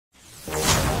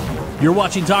You're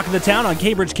watching Talk of the Town on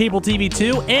Cambridge Cable TV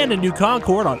 2 and a new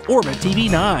Concord on Orbit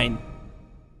TV 9.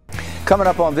 Coming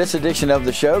up on this edition of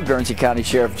the show, Guernsey County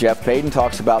Sheriff Jeff Paden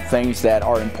talks about things that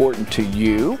are important to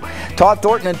you. Todd,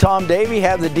 Thornton, and Tom Davey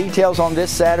have the details on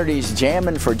this Saturday's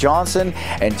Jammin for Johnson.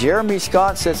 And Jeremy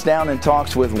Scott sits down and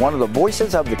talks with one of the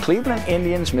voices of the Cleveland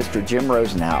Indians, Mr. Jim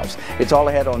Rosenhaus. It's all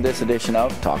ahead on this edition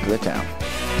of Talk of the Town.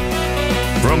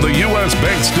 From the U.S.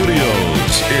 Bank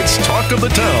Studios, it's Talk of the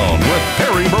Town with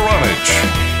Perry Baranich.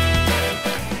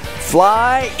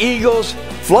 Fly, Eagles,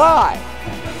 fly!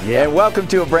 Yeah, and welcome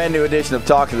to a brand new edition of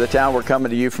Talk of the Town. We're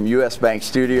coming to you from U.S. Bank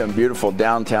Studio in beautiful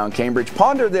downtown Cambridge.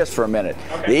 Ponder this for a minute.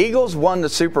 Okay. The Eagles won the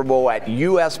Super Bowl at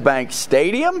U.S. Bank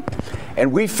Stadium,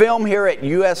 and we film here at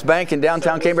U.S. Bank in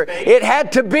downtown Cambridge. It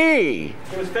had to be.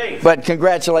 It was fake. But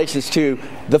congratulations to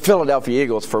the Philadelphia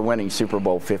Eagles for winning Super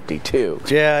Bowl 52.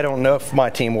 Yeah, I don't know if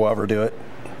my team will ever do it.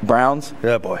 Browns?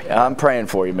 Yeah, boy. I'm praying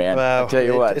for you, man. Well, I tell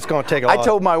you what, it's going to take a lot. I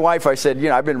told my wife, I said,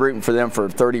 I've been rooting for them for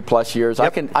 30 plus years.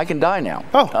 Yep. I can die now.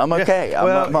 Oh, I'm okay.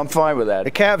 Yeah. I'm fine with that. The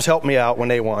Cavs helped me out when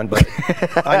they won, but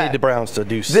I need the Browns to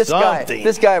do something.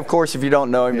 This guy, of course, if you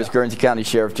don't know him, is Guernsey County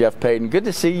Sheriff Jeff Paden. Good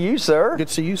to see you, sir. Good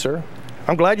to see you, sir.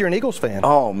 I'm glad you're an Eagles fan.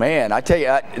 Oh man, I tell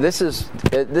you, this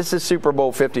is Super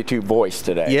Bowl 52 voice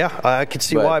today. Yeah, I can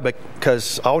see why,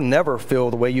 because I'll never feel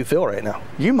the way you feel right now.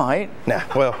 You might. Nah,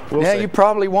 well, we'll see. You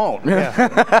probably won't. Yeah.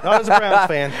 Not as a Browns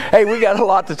fan. Hey, we got a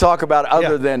lot to talk about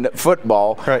other than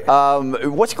football. Right.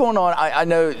 What's going on? I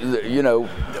know,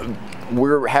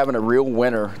 we're having a real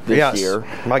winter this year.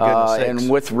 My goodness sakes. And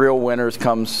with real winters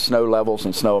comes snow levels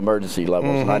and snow emergency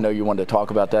levels. And I know you wanted to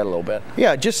talk about that a little bit.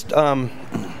 Yeah, just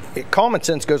common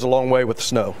sense goes a long way with the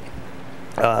snow.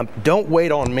 Don't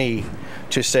wait on me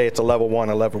to say it's a level 1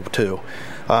 or level 2.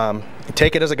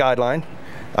 Take it as a guideline.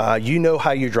 You know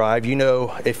how you drive. You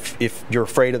know if you're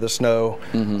afraid of the snow.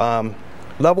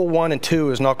 Level 1 and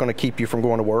 2 is not going to keep you from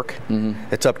going to work.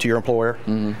 It's up to your employer.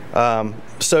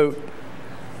 So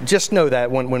just know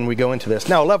that when we go into this.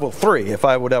 Now, level 3, if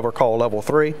I would ever call level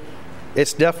 3,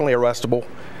 it's definitely arrestable,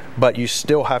 but you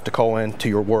still have to call in to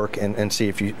your work and see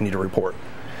if you need a report.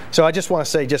 So I just want to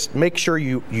say, just make sure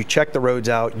you check the roads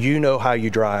out. You know how you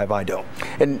drive. I don't.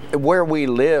 And where we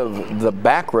live, the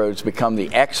back roads become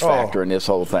the X factor in this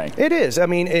whole thing. It is. I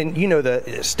mean, and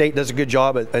the state does a good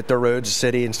job at their roads, the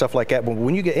city and stuff like that. But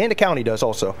when you get, and the county does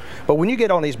also. But when you get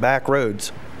on these back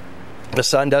roads, the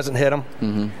sun doesn't hit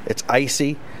them. It's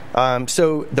icy.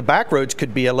 So the back roads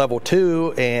could be a level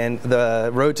 2, and the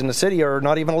roads in the city are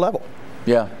not even a level.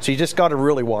 Yeah. So you just got to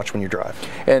really watch when you drive.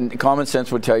 And common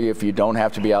sense would tell you if you don't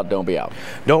have to be out, don't be out.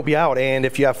 Don't be out. And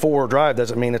if you have 4-wheel drive,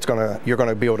 doesn't mean you're going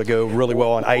to be able to go really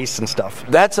well on ice and stuff.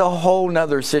 That's a whole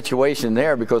nother situation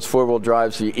there, because 4-wheel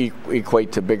drives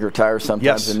equate to bigger tires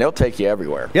sometimes, and they'll take you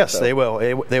everywhere. Yes, they will.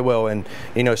 They will. And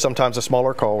sometimes a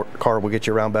smaller car will get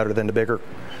you around better than the bigger.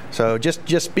 So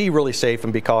just be really safe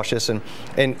and be cautious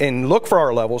and look for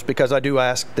our levels, because I do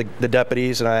ask the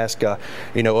deputies and I ask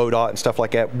ODOT and stuff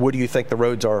like that, what do you think the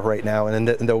roads are right now, and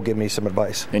they'll give me some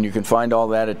advice. And you can find all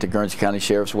that at the Guernsey County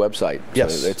Sheriff's website.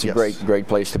 Yes, so it's a great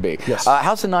place to be. Yes.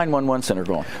 How's the 911 center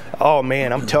going? Oh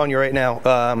man, I'm telling you right now,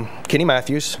 Kenny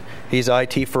Matthews, he's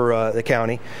IT for the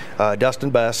county.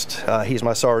 Dustin Best, he's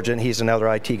my sergeant. He's another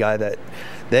IT guy that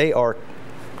they are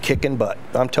kicking butt.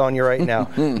 I'm telling you right now,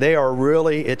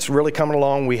 it's really coming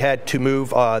along. We had to move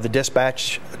the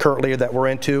dispatch currently that we're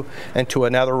into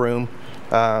another room.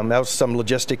 That was some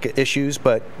logistic issues,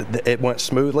 but it went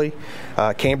smoothly.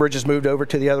 Cambridge has moved over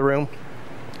to the other room.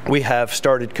 We have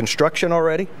started construction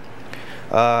already.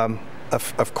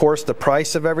 Of course, the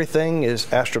price of everything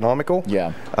is astronomical.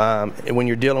 Yeah. When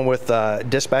you're dealing with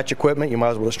dispatch equipment, you might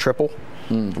as well just triple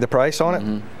the price on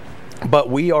it.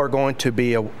 But we are going to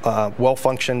be a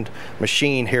well-functioned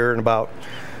machine here in about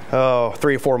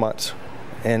 3 or 4 months.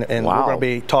 And we're going to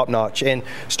be top-notch. And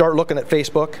start looking at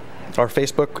Facebook, our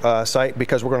Facebook site,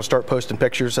 because we're going to start posting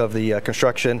pictures of the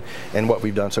construction and what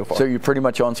we've done so far. So you're pretty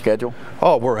much on schedule?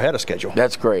 Oh, we're ahead of schedule.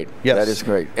 That's great. Yes. That is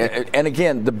great. And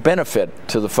again, the benefit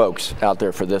to the folks out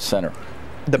there for this center?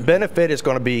 The benefit is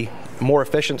going to be more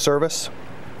efficient service,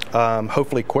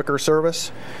 hopefully quicker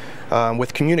service.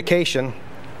 With communication,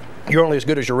 you're only as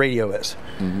good as your radio is.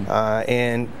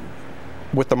 And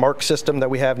with the mark system that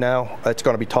we have now, it's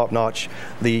going to be top notch.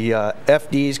 The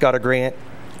FD's got a grant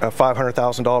of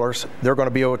 $500,000. They're going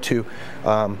to be able to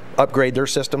upgrade their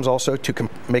systems also to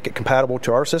make it compatible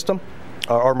to our system,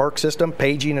 our mark system,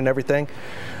 paging and everything.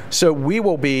 So we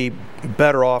will be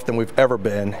better off than we've ever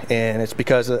been, and it's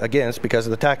because of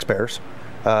the taxpayers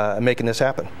making this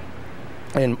happen.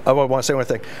 And I want to say one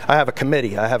thing. I have a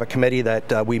committee.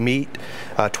 That we meet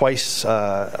twice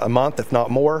a month, if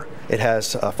not more. It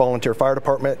has a volunteer fire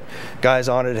department guys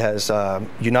on it. It has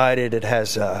United. It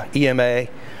has EMA.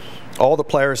 All the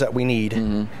players that we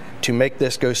need to make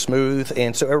this go smooth,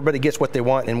 and so everybody gets what they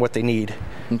want and what they need.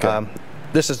 Okay.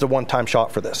 This is the one-time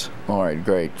shot for this. All right,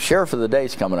 great. Sheriff of the Day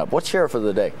is coming up. What's Sheriff of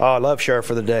the Day? Oh, I love Sheriff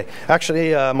of the Day.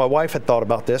 Actually, my wife had thought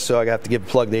about this, so I have to give a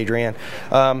plug to Adrienne.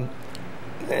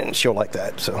 And she'll like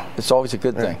that. So it's always a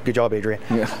good thing. Good job, Adrienne.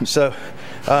 Yeah. So,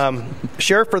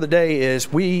 Sheriff for the Day is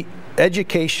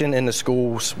education in the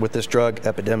schools with this drug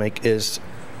epidemic is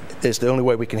the only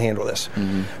way we can handle this.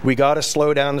 We got to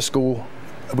slow down the school.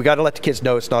 We got to let the kids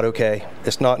know it's not okay.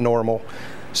 It's not normal.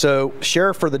 So,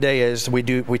 Sheriff for the Day is we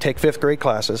take 5th grade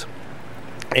classes.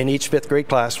 In each 5th grade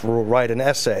class, we'll write an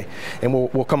essay, and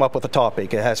we'll come up with a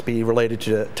topic. It has to be related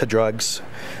to drugs,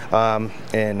 and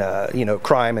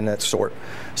crime and that sort.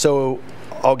 So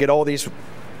I'll get all these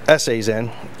essays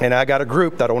in, and I got a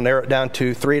group that'll narrow it down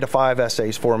to 3 to 5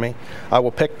 essays for me. I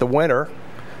will pick the winner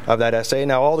of that essay.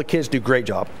 Now all the kids do a great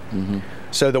job.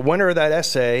 So the winner of that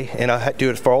essay, and I do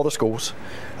it for all the schools,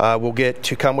 will get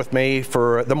to come with me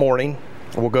for the morning.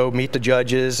 We'll go meet the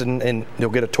judges, and they'll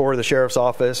get a tour of the sheriff's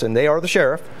office, and they are the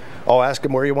sheriff. I'll ask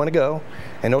them where you want to go,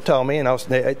 and they'll tell me. And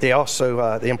they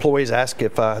also the employees ask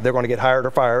if they're going to get hired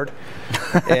or fired,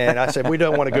 and I said we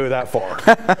don't want to go that far.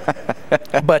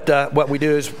 But what we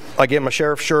do is I give them a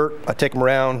sheriff's shirt. I take them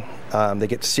around. They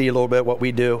get to see a little bit what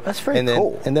we do. That's very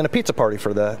cool. And then a pizza party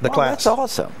for the class. That's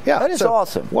awesome. Yeah, that is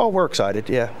awesome. Well, we're excited.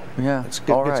 Yeah. It's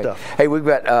good, all right. Good stuff. Hey, we've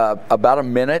got about a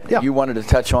minute. Yeah. You wanted to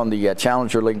touch on the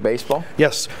Challenger League Baseball?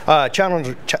 Yes.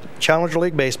 Challenger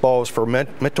League Baseball is for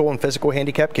mental and physical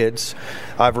handicapped kids.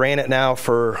 I've ran it now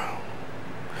for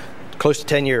close to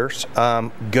 10 years.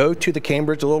 Go to the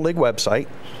Cambridge Little League website.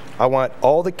 I want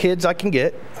all the kids I can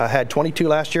get. I had 22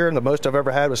 last year, and the most I've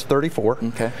ever had was 34.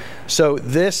 Okay. So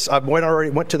I already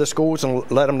went to the schools and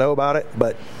let them know about it,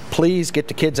 but please get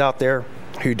the kids out there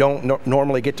who don't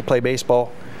normally get to play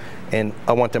baseball, and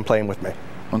I want them playing with me.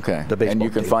 Okay. The baseball and you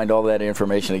can team. Find all that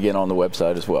information again on the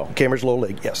website as well. Cambridge Little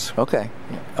League, yes. Okay.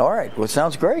 All right. Well, it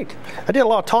sounds great. I did a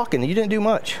lot of talking. You didn't do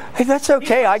much. Hey, that's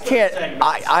okay. I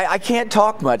can't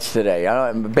talk much today.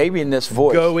 I'm babying this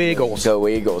voice. Go Eagles. Go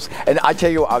Eagles. And I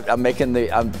tell you,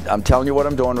 I'm telling you what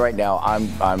I'm doing right now.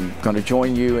 I'm going to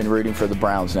join you in rooting for the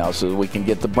Browns now, so that we can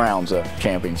get the Browns a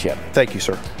championship. Thank you,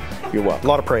 sir. You're welcome. A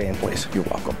lot of praying, please. You're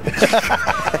welcome.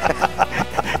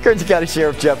 Guernsey County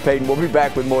Sheriff Jeff Paden. We'll be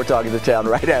back with more Talk of the Town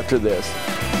right after this.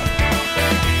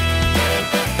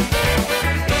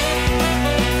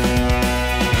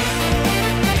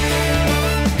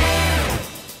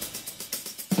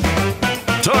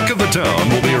 Talk of the Town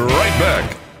will be right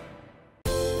back.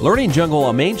 Learning Jungle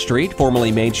on Main Street,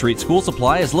 formerly Main Street School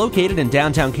Supply, is located in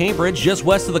downtown Cambridge, just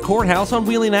west of the courthouse on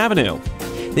Wheeling Avenue.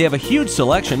 They have a huge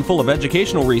selection full of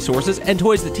educational resources and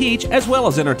toys to teach as well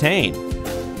as entertain.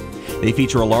 They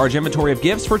feature a large inventory of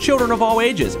gifts for children of all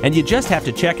ages, and you just have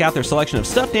to check out their selection of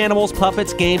stuffed animals,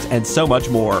 puppets, games, and so much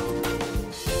more.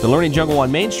 The Learning Jungle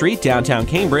on Main Street, downtown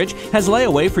Cambridge, has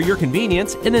layaway for your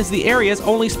convenience and is the area's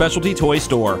only specialty toy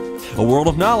store. A world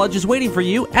of knowledge is waiting for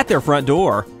you at their front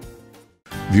door.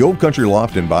 The Old Country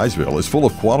Loft in Byesville is full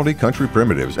of quality country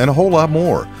primitives and a whole lot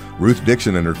more. Ruth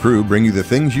Dixon and her crew bring you the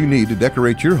things you need to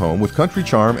decorate your home with country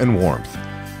charm and warmth.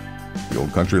 The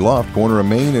Old Country Loft, corner of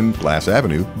Main and Glass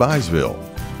Avenue, Byesville.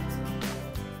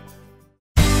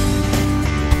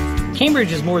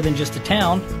 Cambridge is more than just a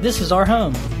town. This is our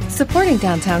home. Supporting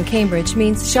downtown Cambridge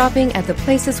means shopping at the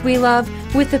places we love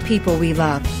with the people we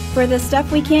love. For the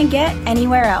stuff we can't get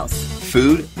anywhere else.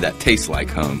 Food that tastes like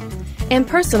home. And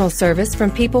personal service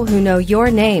from people who know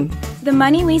your name. The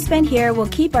money we spend here will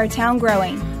keep our town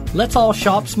growing. Let's all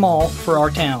shop small for our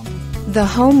town. The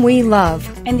home we love.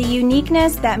 And the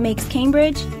uniqueness that makes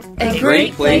Cambridge a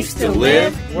great place to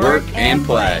live, work, and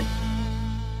play.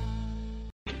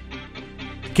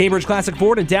 Cambridge Classic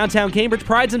Ford in downtown Cambridge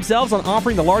prides themselves on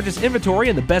offering the largest inventory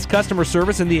and the best customer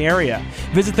service in the area.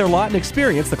 Visit their lot and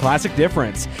experience the Classic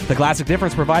Difference. The Classic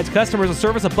Difference provides customers a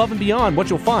service above and beyond what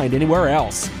you'll find anywhere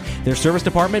else. Their service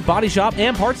department, body shop,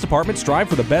 and parts department strive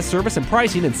for the best service and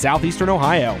pricing in southeastern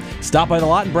Ohio. Stop by the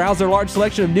lot and browse their large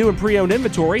selection of new and pre-owned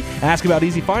inventory, ask about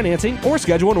easy financing, or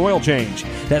schedule an oil change.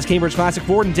 That's Cambridge Classic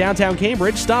Ford in downtown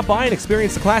Cambridge. Stop by and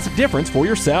experience the Classic Difference for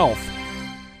yourself.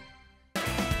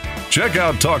 Check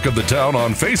out Talk of the Town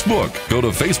on Facebook. Go to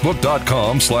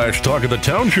facebook.com/Talk of the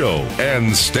Town Show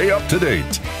and stay up to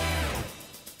date.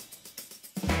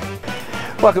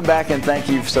 Welcome back, and thank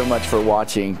you so much for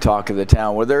watching Talk of the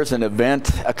Town. Well, there's an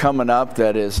event coming up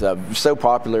that is so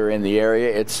popular in the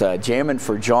area. It's Jammin'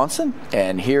 for Johnson,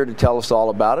 and here to tell us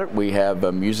all about it, we have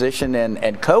a musician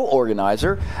and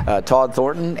co-organizer, Todd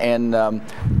Thornton, and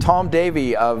Tom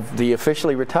Davey of the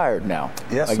officially retired now.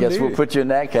 Yes, I guess indeed. we'll put you in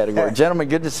that category. Yeah. Gentlemen,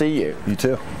 good to see you. You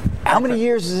too. How many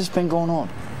years has this been going on?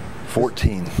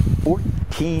 14.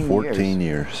 14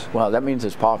 years. Wow, that means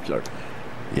it's popular.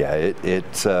 Yeah,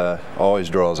 it always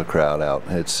draws a crowd out.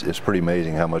 It's pretty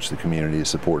amazing how much the community has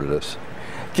supported us.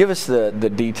 Give us the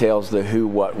details, the who,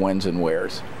 what, whens, and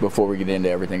wheres before we get into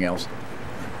everything else.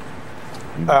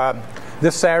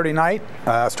 This Saturday night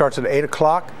starts at 8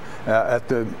 o'clock at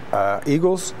the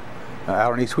Eagles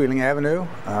out on East Wheeling Avenue,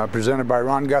 presented by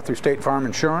Ron Guthrie State Farm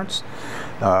Insurance.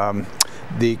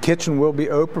 The kitchen will be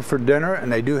open for dinner,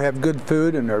 and they do have good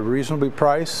food, and they're reasonably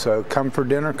priced, so come for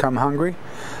dinner, come hungry.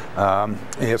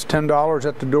 It's $10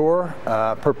 at the door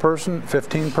per person,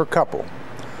 $15 per couple.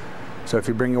 So if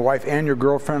you bring your wife and your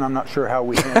girlfriend, I'm not sure how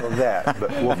we handle that,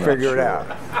 but we'll figure it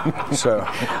out. So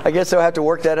I guess they'll have to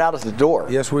work that out at the door.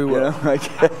 Yes, we will. I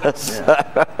guess.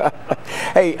 Yeah.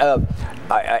 Hey,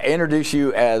 I introduce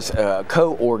you as a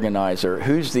co-organizer.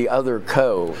 Who's the other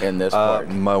co in this part?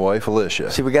 My wife, Alicia.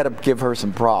 See, we got to give her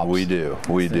some props. We do.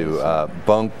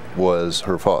 Bunk was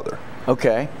her father.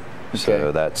 Okay.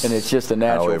 So that's and it's just a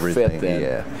natural fit then.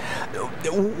 Yeah.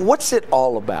 What's it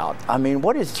all about? I mean,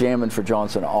 what is Jammin' for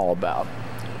Johnson all about?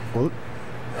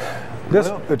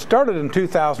 It started in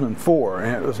 2004,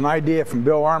 and it was an idea from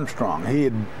Bill Armstrong.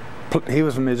 He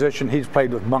was a musician. He's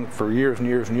played with Bunk for years and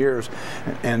years and years,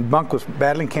 and Bunk was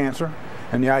battling cancer.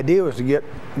 And the idea was to get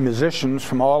musicians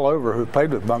from all over who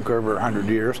played with Bunk over 100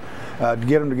 years, to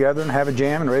get them together and have a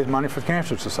jam and raise money for the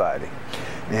Cancer Society.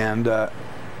 And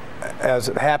as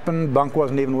it happened, Bunk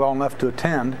wasn't even well enough to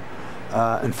attend.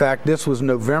 In fact, this was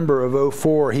November of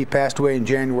 '04. He passed away in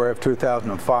January of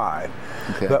 2005.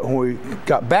 Okay. But when we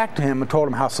got back to him and told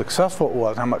him how successful it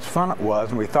was, how much fun it was,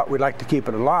 and we thought we'd like to keep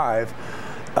it alive,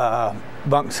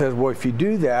 Bunk says, well, if you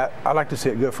do that, I'd like to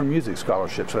see it go for music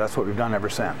scholarship. So that's what we've done ever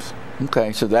since.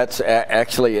 Okay, so that's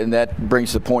actually, and that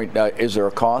brings the point, is there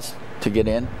a cost to get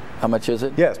in? How much is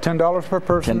it? Yes, $10 per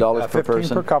person. $10 per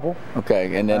person. $15 per couple.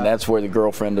 Okay, and then that's where the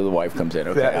girlfriend or the wife comes in.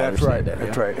 Okay, that's right.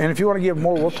 That's right. And if you want to give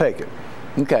more, we'll take it.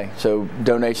 Okay, so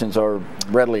donations are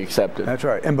readily accepted. That's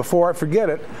right. And before I forget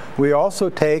it, we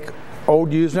also take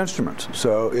old used instruments.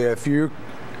 So if your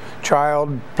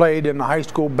child played in the high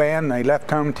school band and they left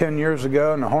home 10 years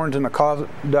ago and the horn's in the closet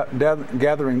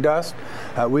gathering dust,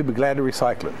 we'd be glad to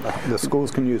recycle it. The schools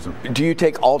can use them. Do you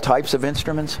take all types of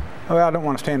instruments? Well, I don't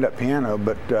want to stand up piano,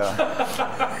 but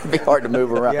it'd be hard to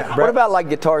move around. Yeah, what about like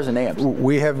guitars and amps?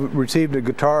 We have received a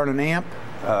guitar and an amp,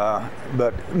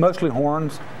 but mostly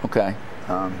horns. Okay.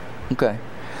 Okay.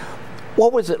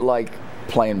 What was it like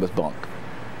playing with Bunk?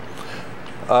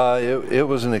 It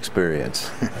was an experience.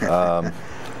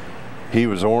 He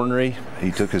was ornery.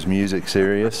 He took his music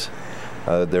serious.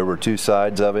 There were two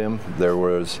sides of him. There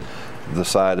was the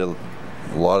side of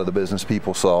a lot of the business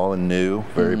people saw and knew,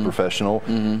 very professional,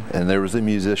 and there was the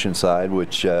musician side,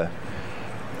 which a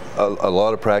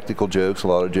lot of practical jokes, a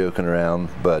lot of joking around,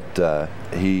 but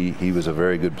he was a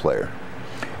very good player.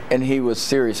 And he was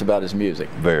serious about his music.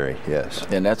 Very, yes.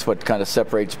 And that's what kind of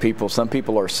separates people. Some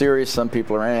people are serious, some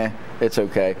people are, it's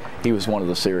okay. He was one of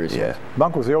the serious ones.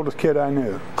 Bunk was the oldest kid I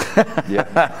knew.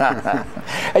 Yeah.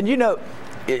 And you know,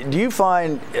 do you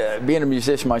find, being a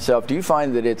musician myself, do you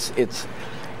find that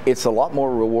it's a lot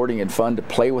more rewarding and fun to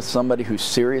play with somebody who's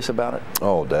serious about it?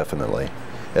 Oh, definitely.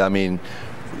 I mean,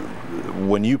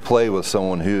 when you play with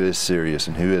someone who is serious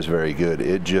and who is very good,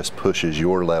 it just pushes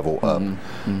your level up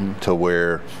to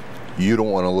where you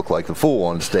don't want to look like the fool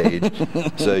on stage,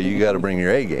 so you got to bring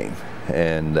your A game,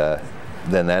 and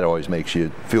then that always makes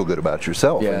you feel good about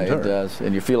yourself. Yeah, it does,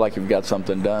 and you feel like you've got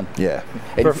something done. Yeah,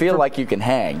 and you feel like you can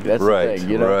hang. That's right, the thing,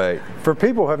 you know? Right. For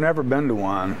people who have never been to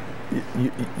one,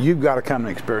 you've got to come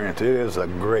and experience it. It is a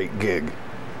great gig.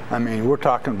 I mean, we're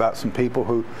talking about some people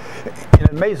who, it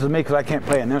amazes me because I can't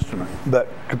play an instrument, but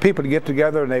for people to get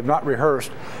together and they've not rehearsed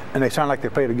and they sound like they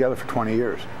played together for 20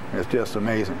 years. It's just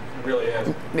amazing. It really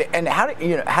is. And how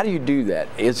do you do that?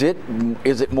 Is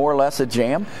it more or less a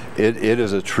jam? It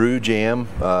is a true jam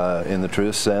in the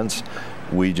truest sense.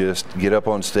 We just get up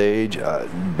on stage.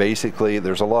 Basically,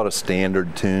 there's a lot of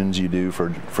standard tunes you do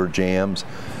for jams,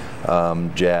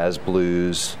 jazz,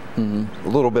 blues, a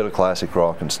little bit of classic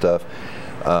rock and stuff.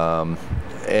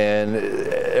 And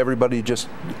everybody just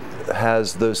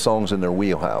has those songs in their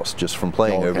wheelhouse just from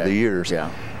playing over the years.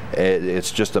 Yeah.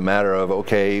 It's just a matter of,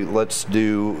 okay, let's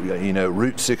do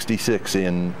Route 66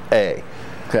 in A.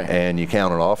 Okay. And you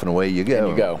count it off, and away you go. And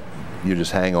you go. You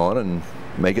just hang on and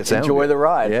make it sound Enjoy good. the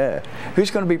ride. Yeah. Who's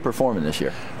going to be performing this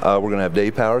year? We're going to have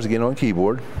Dave Powers again on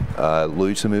keyboard.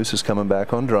 Louis Samus is coming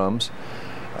back on drums.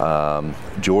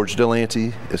 George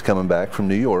Delancey is coming back from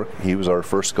New York. He was our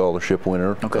first scholarship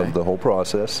winner of the whole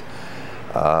process.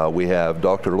 We have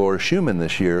Dr. Laura Schumann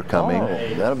this year coming,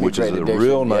 which is a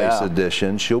real nice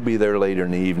addition. She'll be there later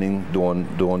in the evening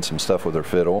doing some stuff with her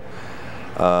fiddle.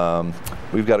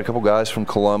 We've got a couple guys from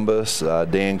Columbus,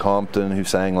 Dan Compton, who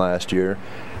sang last year.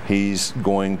 He's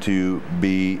going to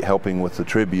be helping with the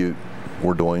tribute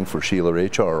we're doing for Sheila Ray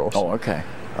Charles. Oh, okay.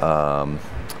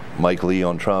 Mike Lee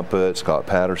on trumpet, Scott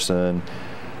Patterson,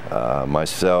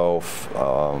 myself,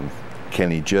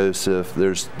 Kenny Joseph.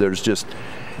 There's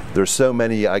so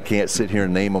many, I can't sit here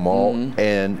and name them all.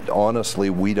 And honestly,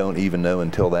 we don't even know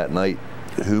until that night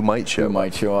who might show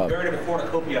up. Very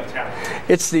cornucopia of talent.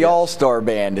 It's the all-star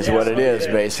band is what it is,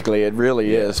 basically. It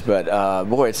really is. But,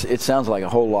 boy, it sounds like a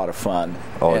whole lot of fun.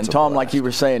 And, Tom, like you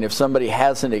were saying, if somebody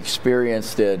hasn't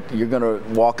experienced it, you're going to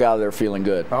walk out of there feeling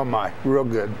good. Oh, my. Real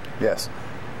good, yes.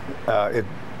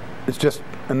 It's just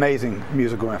amazing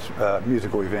musical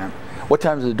event. What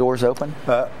time do the doors open?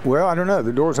 Well, I don't know.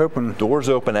 The doors open. Doors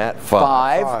open at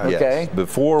 5. 5? Okay. Yes.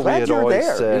 Before Glad we had you're always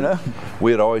there, said, you know?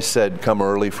 we had always said come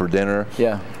early for dinner.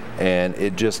 Yeah. And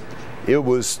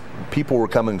people were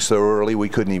coming so early we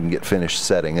couldn't even get finished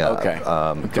setting up. Okay.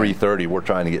 3:30 we're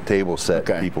trying to get tables set.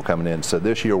 People coming in. So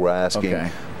this year we're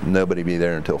asking nobody be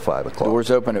there until 5 o'clock.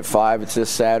 Doors open at 5. It's this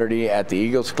Saturday at the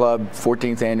Eagles Club,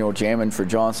 14th annual Jammin for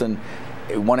Johnson.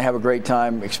 You want to have a great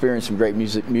time, experience some great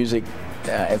music,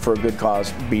 and for a good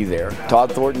cause, be there. Todd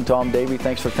Thornton, Tom Davey,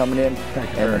 thanks for coming in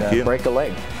and break a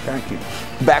leg. Thank you.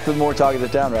 Back with more Talk of the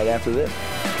Town right after this.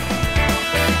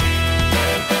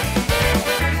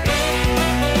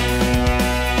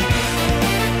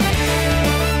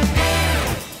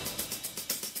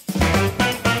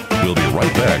 We'll be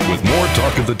right back with more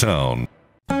Talk of the Town.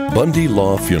 Bundy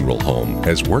Law Funeral Home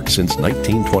has worked since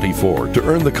 1924 to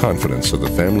earn the confidence of the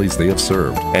families they have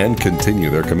served and continue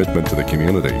their commitment to the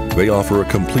community. They offer a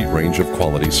complete range of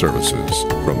quality services,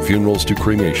 from funerals to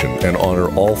cremation, and honor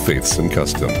all faiths and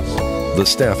customs. The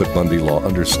staff at Bundy Law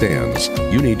understands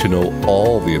you need to know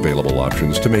all the available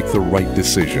options to make the right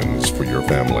decisions for your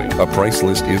family. A price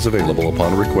list is available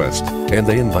upon request, and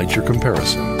they invite your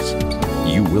comparisons.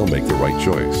 You will make the right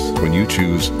choice when you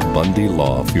choose Bundy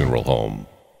Law Funeral Home.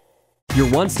 Your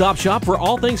one-stop shop for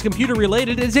all things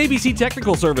computer-related is ABC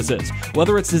Technical Services.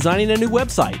 Whether it's designing a new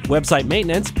website, website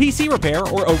maintenance, PC repair,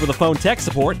 or over-the-phone tech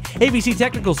support, ABC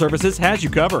Technical Services has you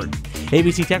covered.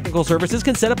 ABC Technical Services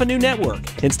can set up a new network,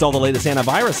 install the latest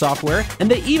antivirus software,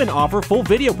 and they even offer full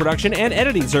video production and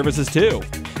editing services too.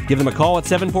 Give them a call at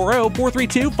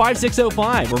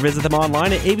 740-432-5605 or visit them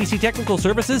online at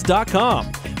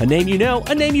abctechnicalservices.com. A name you know,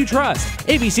 a name you trust.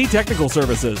 ABC Technical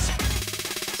Services.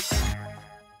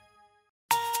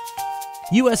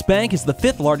 U.S. Bank is the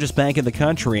 5th largest bank in the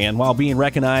country, and while being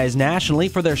recognized nationally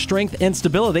for their strength and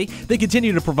stability, they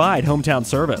continue to provide hometown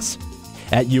service.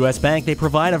 At U.S. Bank, they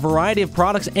provide a variety of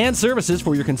products and services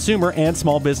for your consumer and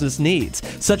small business needs,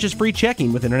 such as free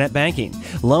checking with internet banking,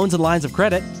 loans and lines of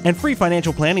credit, and free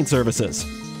financial planning services.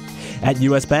 At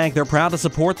U.S. Bank, they're proud to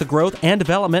support the growth and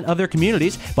development of their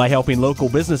communities by helping local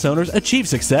business owners achieve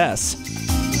success.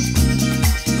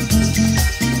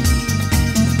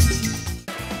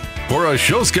 For a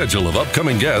show schedule of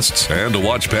upcoming guests and to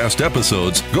watch past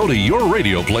episodes, go to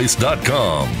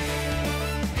yourradioplace.com.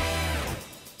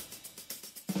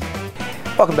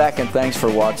 Welcome back, and thanks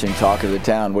for watching Talk of the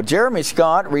Town. Well, Jeremy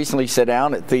Scott recently sat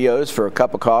down at Theo's for a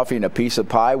cup of coffee and a piece of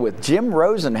pie with Jim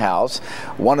Rosenhaus,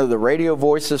 one of the radio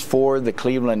voices for the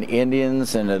Cleveland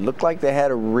Indians, and it looked like they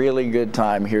had a really good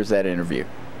time. Here's that interview.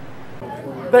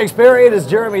 Thanks, Barry. It is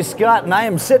Jeremy Scott, and I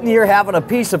am sitting here having a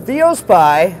piece of Theo's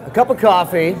pie, a cup of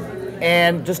coffee,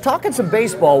 and just talking some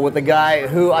baseball with a guy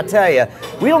who, I tell you,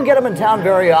 we don't get him in town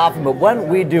very often, but when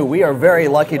we do, we are very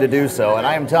lucky to do so. And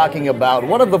I am talking about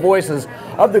one of the voices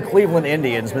of the Cleveland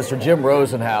Indians, Mr. Jim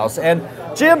Rosenhaus. And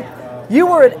Jim, you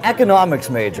were an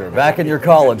economics major back in your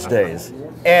college days,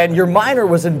 and your minor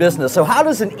was in business. So how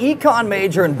does an econ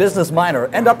major and business minor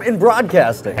end up in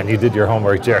broadcasting? And you did your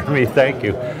homework, Jeremy. Thank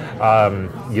you.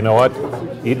 You know what?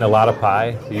 Eating a lot of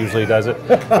pie usually does it.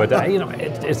 But,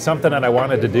 it's something that I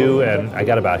wanted to do, and I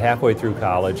got about halfway through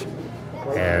college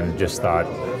and just thought,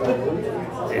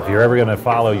 if you're ever going to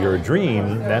follow your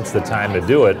dream, that's the time to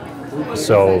do it.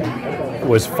 So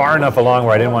was far enough along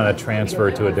where I didn't want to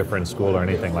transfer to a different school or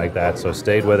anything like that. So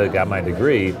stayed with it, got my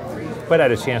degree, but I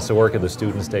had a chance to work at the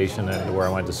student station and where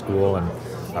I went to school, and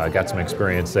got some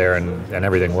experience there, and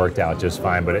everything worked out just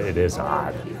fine. But it is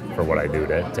odd for what I do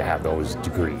to have those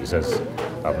degrees as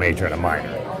a major and a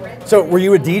minor. So were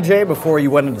you a DJ before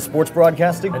you went into sports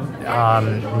broadcasting?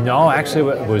 No,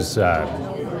 actually it was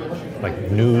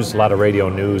like news, a lot of radio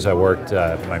news. I worked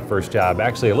my first job,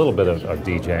 actually a little bit of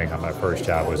DJing on my first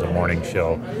job was a morning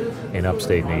show in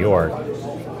upstate New York.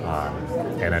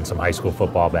 And then some high school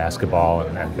football, basketball,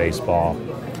 and baseball.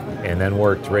 And then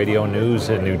worked radio news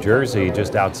in New Jersey,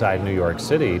 just outside New York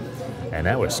City, and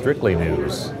that was strictly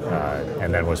news.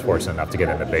 And then was fortunate enough to get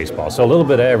into baseball. So a little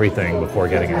bit of everything before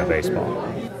getting into baseball.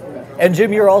 And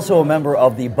Jim, you're also a member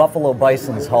of the Buffalo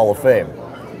Bison's Hall of Fame.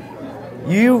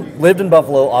 You lived in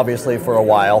Buffalo, obviously, for a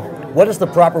while. What is the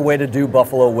proper way to do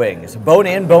buffalo wings? Bone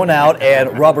in, bone out,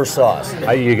 and rubber sauce.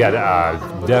 You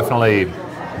got definitely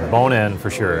bone in for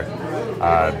sure.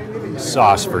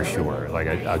 Sauce for sure. Like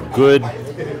a good,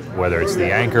 whether it's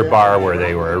the Anchor Bar where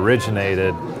they were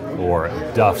originated, or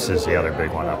Duff's is the other big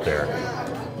one up there.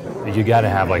 You got to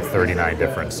have like 39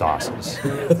 different sauces.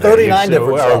 39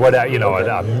 different sauces. Or whatever, you know,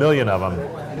 a million of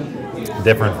them,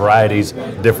 different varieties,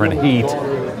 different heat.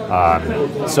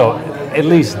 So at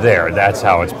least there, that's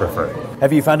how it's preferred.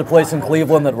 Have you found a place in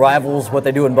Cleveland that rivals what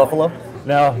they do in Buffalo?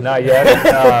 No, not yet.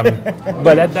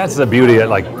 But that's the beauty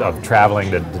of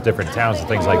traveling to different towns and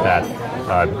things like that.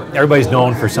 Everybody's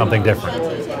known for something different.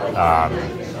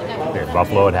 In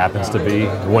Buffalo, it happens to be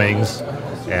wings.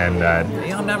 And,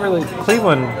 not really.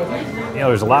 Cleveland,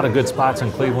 there's a lot of good spots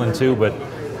in Cleveland too, but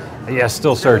yeah,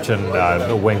 still searching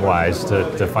wing-wise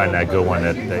to find that good one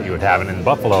that you would have. And in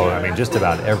Buffalo, I mean, just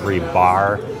about every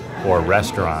bar or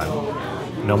restaurant,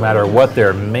 no matter what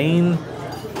their main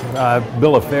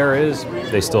bill of fare is,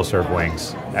 they still serve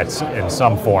wings in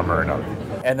some form or another.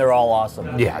 And they're all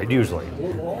awesome. Yeah, usually.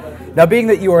 Now, being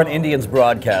that you are an Indians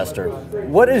broadcaster,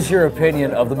 what is your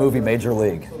opinion of the movie Major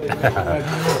League?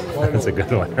 That's a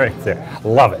good one right there.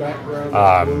 Love it.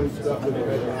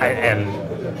 And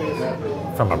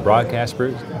from a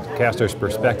broadcaster's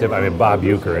perspective, I mean, Bob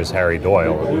Uecker as Harry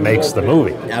Doyle makes the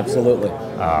movie. Absolutely.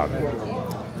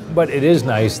 But it is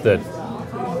nice that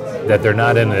they're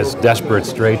not in as desperate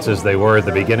straits as they were at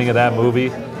the beginning of that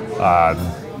movie.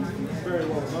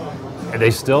 And they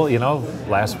still,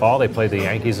 last fall they played the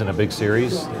Yankees in a big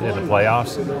series in the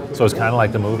playoffs, so it's kind of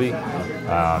like the movie.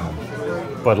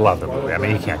 But love the movie. I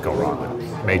mean, you can't go wrong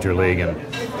with Major League. And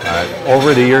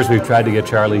over the years, we've tried to get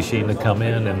Charlie Sheen to come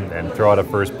in and throw out a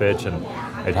first pitch, and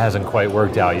it hasn't quite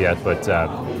worked out yet. But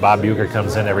Bob Uecker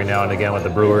comes in every now and again with the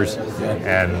Brewers,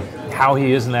 and how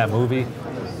he is in that movie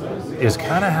is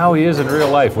kind of how he is in real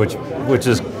life, which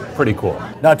is pretty cool.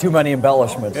 Not too many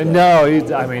embellishments. No,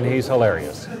 he's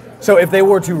hilarious. So if they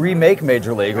were to remake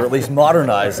Major League, or at least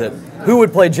modernize it, who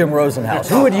would play Jim Rosenhaus?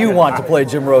 Who would you want to play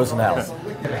Jim Rosenhaus?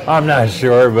 I'm not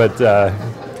sure, but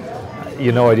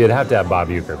you'd have to have Bob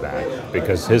Uecker back,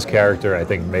 because his character, I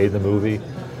think, made the movie.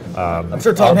 I'm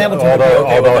sure Tom Hamilton would be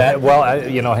okay with that. Well,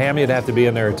 Hammy would have to be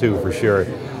in there too, for sure.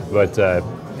 But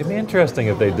it'd be interesting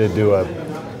if they did do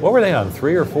what were they on,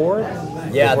 3 or 4?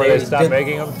 Yeah, before they stopped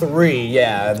making them? 3,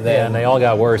 yeah. And they all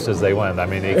got worse as they went. I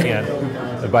mean, they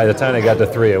can't. By the time they got to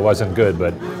 3, it wasn't good.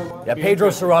 But yeah, Pedro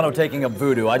Serrano taking up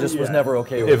voodoo. I just was never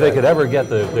okay with that. If they could ever get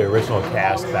the original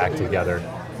cast back together,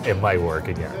 it might work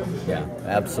again. Yeah,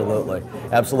 absolutely.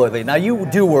 Absolutely. Now, you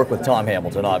do work with Tom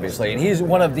Hamilton, obviously, and he's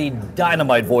one of the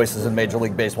dynamite voices in Major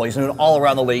League Baseball. He's known all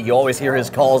around the league. You always hear his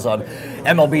calls on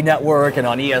MLB Network and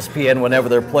on ESPN whenever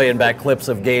they're playing back clips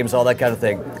of games, all that kind of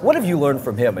thing. What have you learned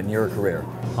from him in your career?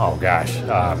 Oh, gosh,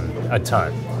 a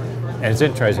ton. And it's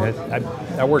interesting.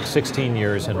 I worked 16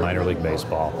 years in minor league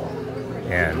baseball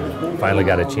and finally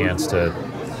got a chance to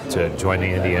join the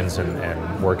Indians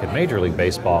and work in Major League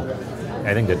Baseball.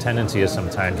 I think the tendency is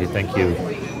sometimes you think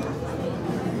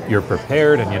you're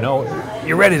prepared and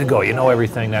you're ready to go,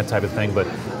 everything, that type of thing. But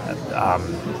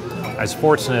I was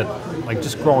fortunate, like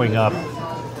just growing up,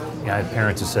 I had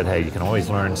parents who said, hey, you can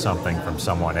always learn something from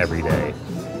someone every day.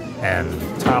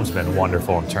 And Tom's been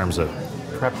wonderful in terms of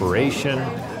preparation,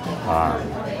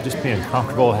 just being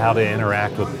comfortable how to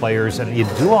interact with players. And you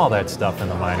do all that stuff in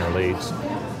the minor leagues,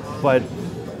 but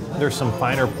there's some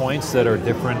finer points that are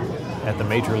different at the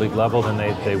major league level than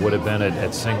they would have been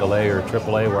at single A or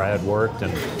triple A where I had worked.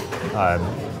 And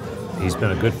he's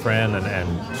been a good friend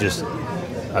and just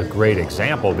a great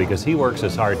example, because he works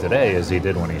as hard today as he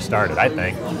did when he started, I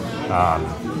think.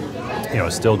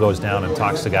 Still goes down and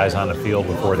talks to guys on the field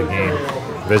before the game,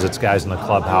 visits guys in the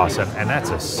clubhouse, and that's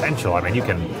essential. I mean, you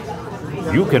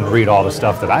can read all the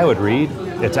stuff that I would read.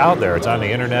 It's out there. It's on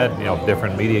the internet,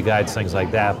 different media guides, things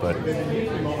like that. But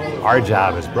our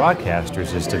job as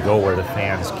broadcasters is to go where the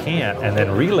fans can't and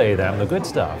then relay them the good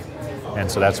stuff. And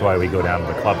so that's why we go down to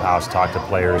the clubhouse, talk to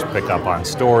players, pick up on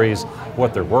stories,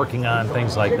 what they're working on,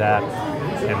 things like that.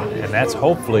 And that's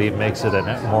hopefully makes it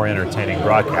a more entertaining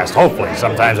broadcast. Hopefully.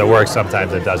 Sometimes it works,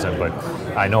 sometimes it doesn't, but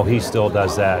I know he still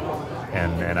does that,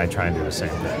 and I try and do the same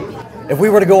thing. If we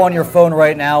were to go on your phone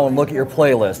right now and look at your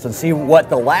playlist and see what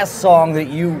the last song that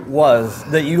you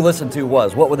listened to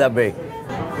was, what would that be?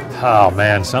 Oh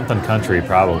man, something country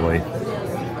probably.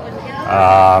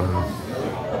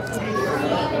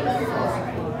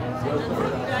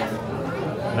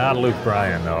 Not Luke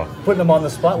Bryan, though. Putting him on the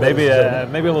spot. Maybe a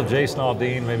little Jason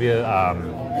Aldean. Maybe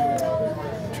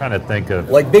trying to think of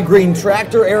like Big Green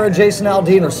Tractor era Jason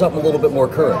Aldean, or something a little bit more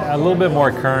current. A little bit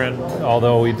more current.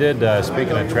 Although we did.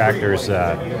 Speaking of tractors,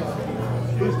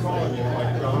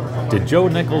 did Joe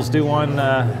Nichols do one?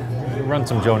 Run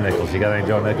some Joe Nichols. You got any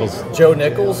Joe Nichols? Joe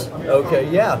Nichols? Okay,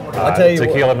 yeah. I'll tell you.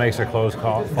 Tequila what. Makes her clothes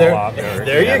fall off.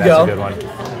 There you That's go. a good one.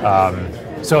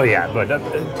 So yeah, but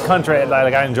country,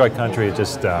 like I enjoy country. It's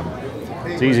just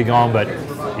it's easy going, but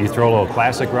you throw a little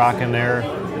classic rock in there.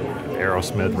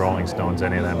 Aerosmith, Rolling Stones,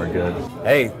 any of them are good.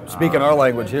 Hey, speaking our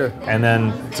language here. And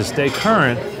then to stay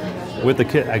current with the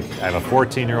kid, I have a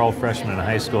 14-year-old freshman in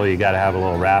high school. You got to have a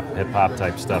little rap, hip hop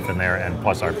type stuff in there, and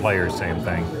plus our players, same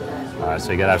thing.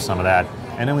 So you got to have some of that.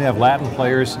 And then we have Latin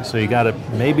players, so you got to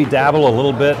maybe dabble a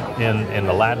little bit in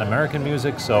the Latin American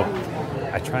music. So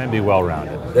I try and be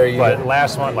well-rounded. There you go. But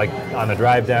last one, like on the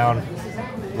drive down, a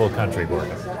little country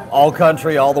working. All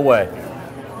country, all the way.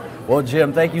 Well,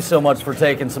 Jim, thank you so much for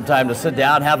taking some time to sit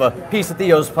down, have a piece of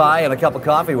Theo's pie and a cup of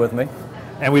coffee with me.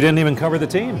 And we didn't even cover the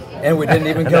team. And we didn't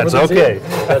even cover the okay. team.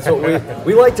 That's what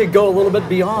we like to go a little bit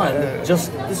beyond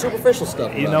just the superficial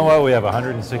stuff. You know what? We have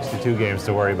 162 games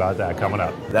to worry about that coming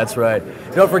up. That's right.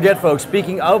 Don't forget, folks,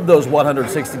 speaking of those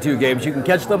 162 games, you can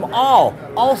catch them all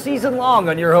season long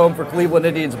on your home for Cleveland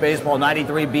Indians Baseball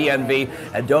 93 BNV.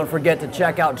 And don't forget to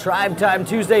check out Tribe Time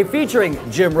Tuesday featuring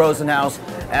Jim Rosenhaus,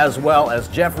 as well as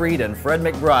Jeff Reed and Fred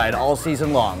McBride all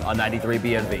season long on 93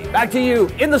 BNV. Back to you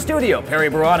in the studio, Perry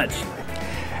Baranich.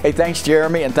 Hey, thanks,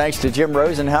 Jeremy, and thanks to Jim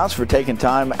Rosenhaus for taking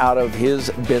time out of his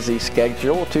busy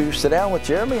schedule to sit down with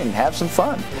Jeremy and have some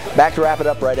fun. Back to wrap it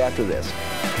up right after this.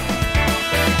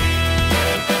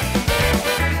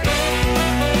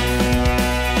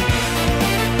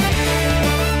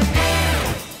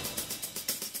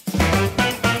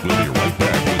 We'll be right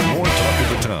back with more Talk of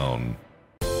the Town.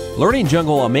 Learning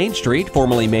Jungle on Main Street,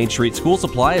 formerly Main Street School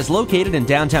Supply, is located in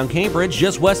downtown Cambridge,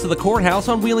 just west of the courthouse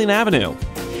on Wheeling Avenue.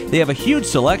 They have a huge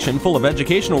selection full of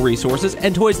educational resources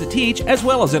and toys that teach as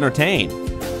well as entertain.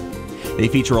 They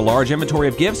feature a large inventory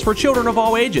of gifts for children of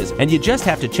all ages, and you just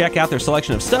have to check out their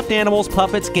selection of stuffed animals,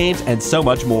 puppets, games, and so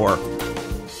much more.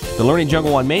 The Learning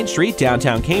Jungle on Main Street,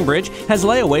 downtown Cambridge, has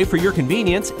layaway for your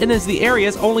convenience and is the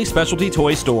area's only specialty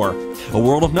toy store. A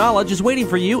world of knowledge is waiting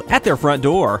for you at their front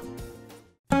door.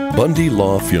 Bundy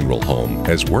Law Funeral Home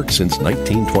has worked since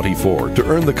 1924 to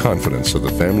earn the confidence of the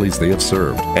families they have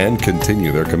served and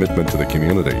continue their commitment to the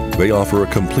community. They offer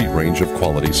a complete range of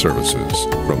quality services,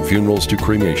 from funerals to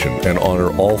cremation, and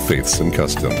honor all faiths and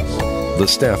customs. The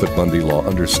staff at Bundy Law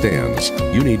understands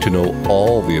you need to know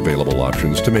all the available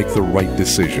options to make the right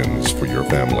decisions for your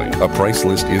family. A price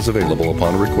list is available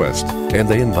upon request, and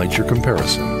they invite your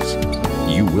comparisons.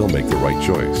 You will make the right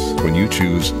choice when you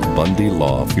choose Bundy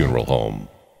Law Funeral Home.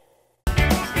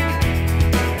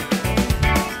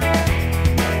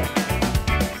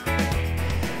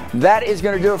 That is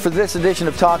going to do it for this edition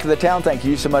of Talk of the Town. Thank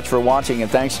you so much for watching,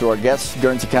 and thanks to our guests,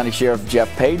 Guernsey County Sheriff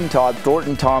Jeff Paden, Todd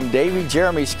Thornton, Tom Davey,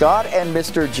 Jeremy Scott, and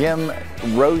Mr. Jim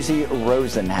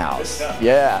Rosenhaus.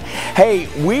 Yeah. Hey,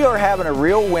 we are having a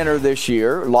real winter this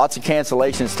year. Lots of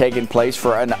cancellations taking place.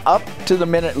 For an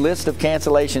up-to-the-minute list of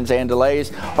cancellations and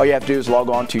delays, all you have to do is log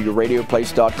on to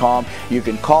yourradioplace.com. You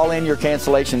can call in your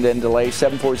cancellation and delay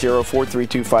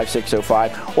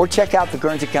 740-432-5605, or check out the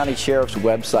Guernsey County Sheriff's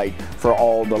website for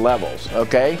all the levels,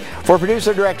 okay? For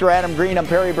producer-director Adam Green, I'm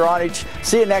Perry Baranich.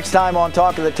 See you next time on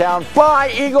Talk of the Town.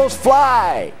 Fly, Eagles,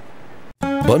 fly!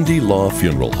 Bundy Law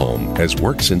Funeral Home has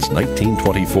worked since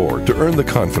 1924 to earn the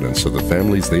confidence of the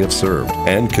families they have served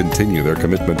and continue their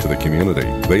commitment to the community.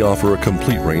 They offer a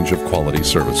complete range of quality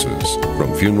services,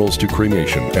 from funerals to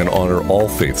cremation, and honor all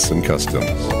faiths and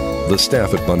customs. The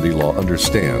staff at Bundy Law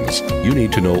understands you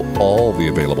need to know all the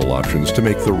available options to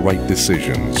make the right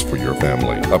decisions for your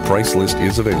family. A price list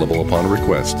is available upon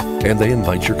request, and they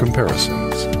invite your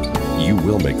comparisons. You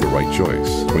will make the right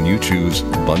choice when you choose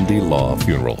Bundy Law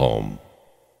Funeral Home.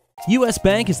 U.S.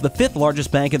 Bank is the 5th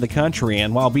largest bank in the country,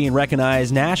 and while being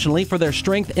recognized nationally for their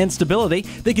strength and stability,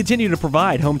 they continue to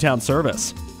provide hometown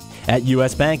service. At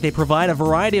U.S. Bank, they provide a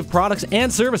variety of products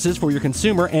and services for your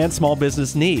consumer and small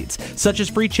business needs, such as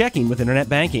free checking with internet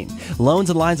banking, loans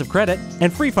and lines of credit,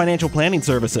 and free financial planning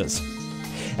services.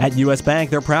 At U.S. Bank,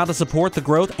 they're proud to support the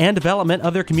growth and development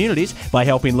of their communities by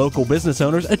helping local business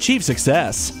owners achieve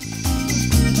success.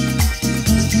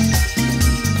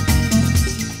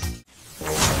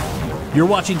 You're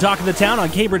watching Talk of the Town on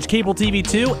Cambridge Cable TV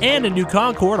 2 and in New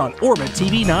Concord on Orbit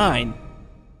TV 9.